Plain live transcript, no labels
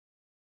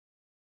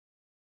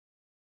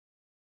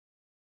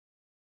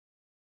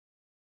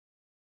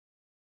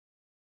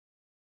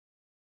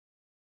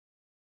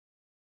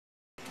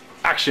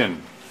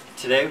Action!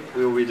 Today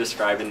we will be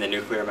describing the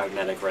nuclear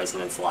magnetic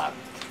resonance lab.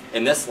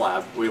 In this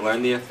lab, we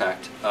learn the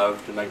effect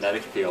of the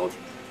magnetic field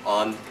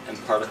on a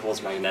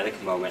particle's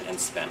magnetic moment and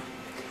spin.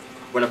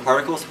 When a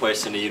particle is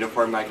placed in a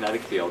uniform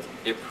magnetic field,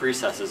 it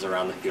precesses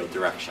around the field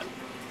direction.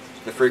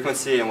 The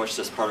frequency in which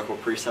this particle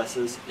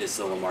precesses is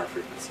the NMR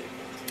frequency.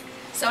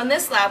 So in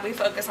this lab we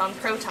focus on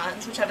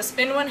protons, which have a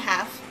spin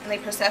 1/2 and they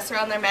precess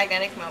around their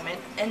magnetic moment,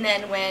 and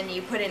then when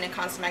you put in a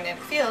constant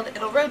magnetic field,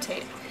 it'll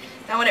rotate.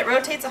 Now when it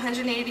rotates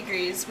 180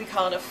 degrees, we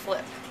call it a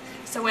flip.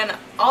 So when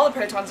all the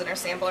protons in our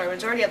sample, or a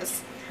majority of the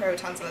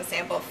protons in the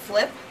sample,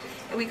 flip,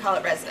 we call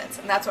it resonance,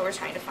 and that's what we're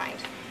trying to find.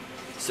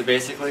 So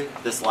basically,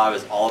 this lab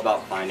is all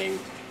about finding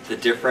the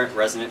different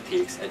resonant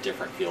peaks at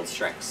different field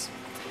strengths.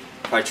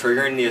 By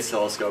triggering the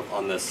oscilloscope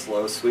on the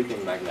slow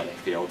sweeping magnetic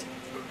field,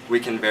 we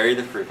can vary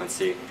the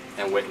frequency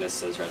and witness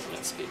those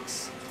resonance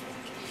peaks.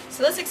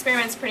 So this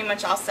experiment's pretty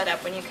much all set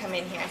up when you come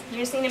in here. You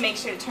just need to make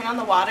sure to turn on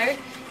the water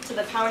to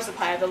the power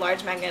supply of the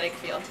large magnetic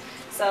field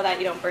so that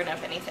you don't burn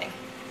up anything.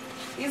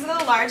 These are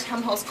the large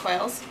Helmholtz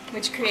coils,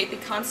 which create the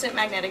constant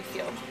magnetic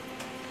field.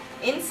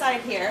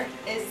 Inside here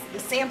is the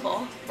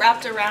sample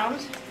wrapped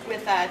around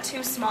with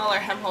two smaller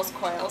Helmholtz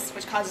coils,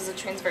 which causes a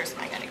transverse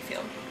magnetic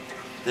field.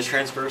 The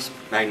transverse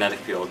magnetic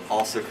field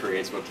also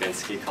creates what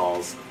Binsky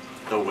calls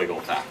the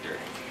wiggle factor.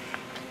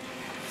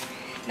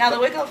 Now the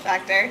wiggle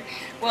factor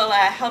will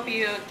help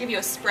you, give you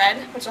a spread,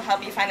 which will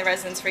help you find the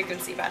resonance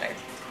frequency better.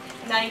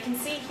 Now you can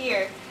see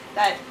here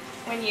that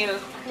when you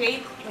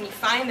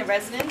find the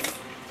resonance,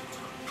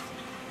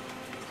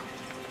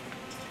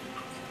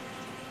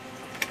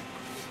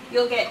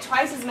 you'll get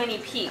twice as many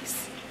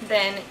peaks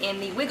than in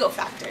the wiggle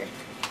factor,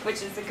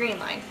 which is the green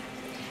line.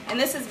 And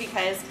this is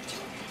because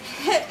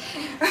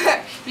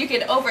you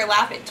can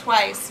overlap it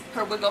twice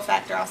per wiggle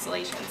factor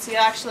oscillation. So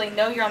you'll actually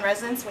know you're on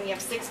resonance when you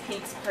have 6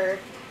 peaks per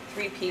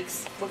 3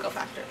 peaks wiggle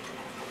factor.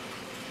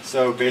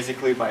 So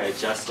basically by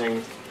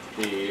adjusting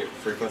the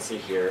frequency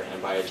here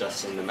and by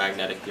adjusting the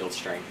magnetic field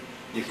strength,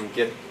 you can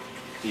get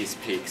these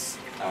peaks,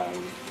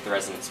 the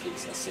resonance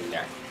peaks as seen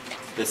there.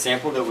 The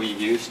sample that we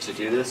used to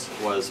do this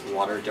was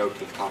water doped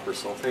with copper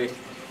sulfate.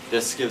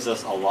 This gives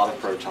us a lot of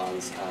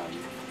protons,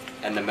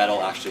 and the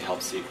metal actually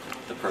helps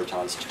the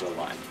protons to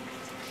align.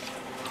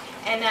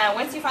 And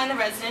once you find the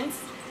resonance,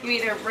 you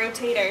either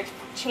rotate or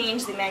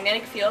change the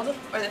magnetic field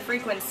or the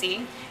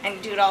frequency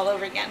and do it all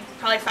over again,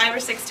 probably 5 or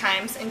 6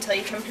 times until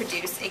you can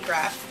produce a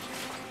graph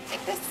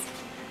like this.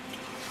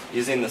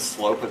 Using the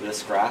slope of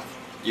this graph,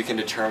 you can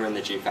determine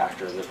the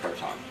g-factor of the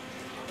proton.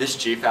 This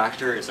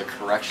g-factor is a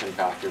correction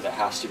factor that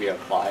has to be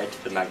applied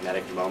to the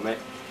magnetic moment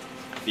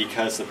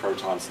because the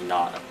proton's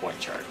not a point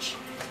charge.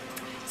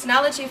 So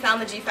now that you've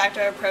found the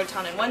g-factor of a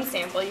proton in one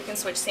sample, you can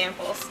switch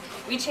samples.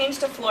 We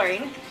changed to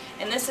fluorine,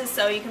 and this is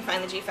so you can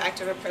find the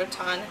g-factor of a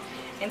proton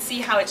and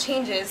see how it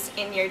changes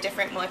in your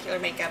different molecular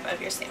makeup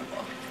of your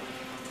sample.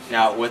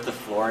 Now with the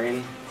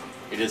fluorine,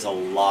 it is a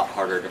lot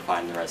harder to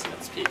find the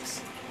resonance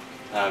peaks.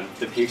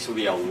 The peaks will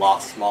be a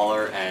lot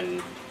smaller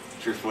and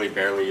truthfully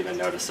barely even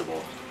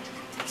noticeable.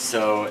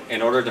 So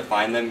in order to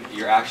find them,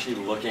 you're actually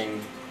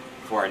looking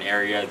for an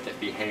area that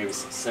behaves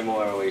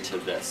similarly to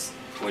this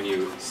when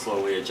you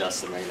slowly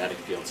adjust the magnetic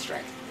field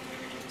strength.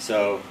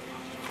 So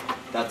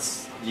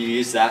you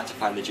use that to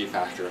find the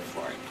g-factor of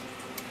fluorine.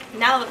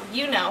 Now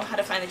you know how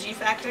to find the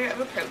g-factor of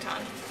a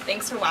proton.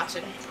 Thanks for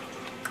watching.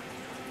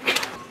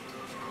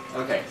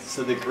 Okay,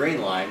 so the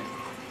green line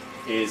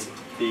is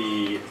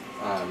the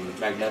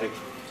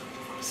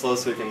slow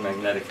sweeping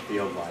magnetic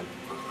field line,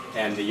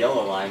 and the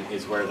yellow line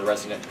is where the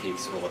resonant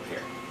peaks will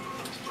appear.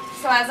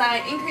 So as I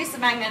increase the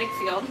magnetic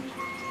field,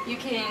 you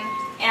can,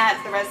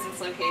 at the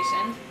resonance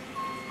location,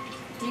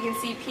 you can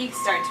see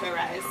peaks start to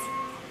arise,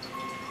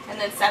 and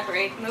then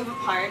separate, move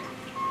apart,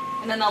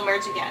 and then they'll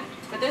merge again.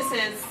 But this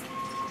is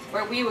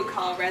where we would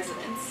call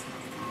resonance.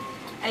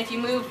 And if you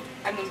move,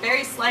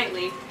 very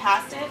slightly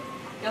past it,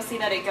 you'll see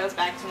that it goes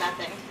back to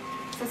nothing.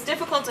 So it's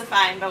difficult to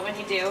find, but when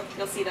you do,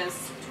 you'll see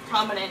those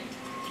prominent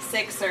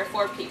 6 or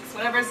 4 peaks,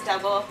 whatever's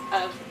double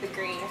of the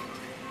green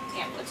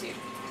amplitude.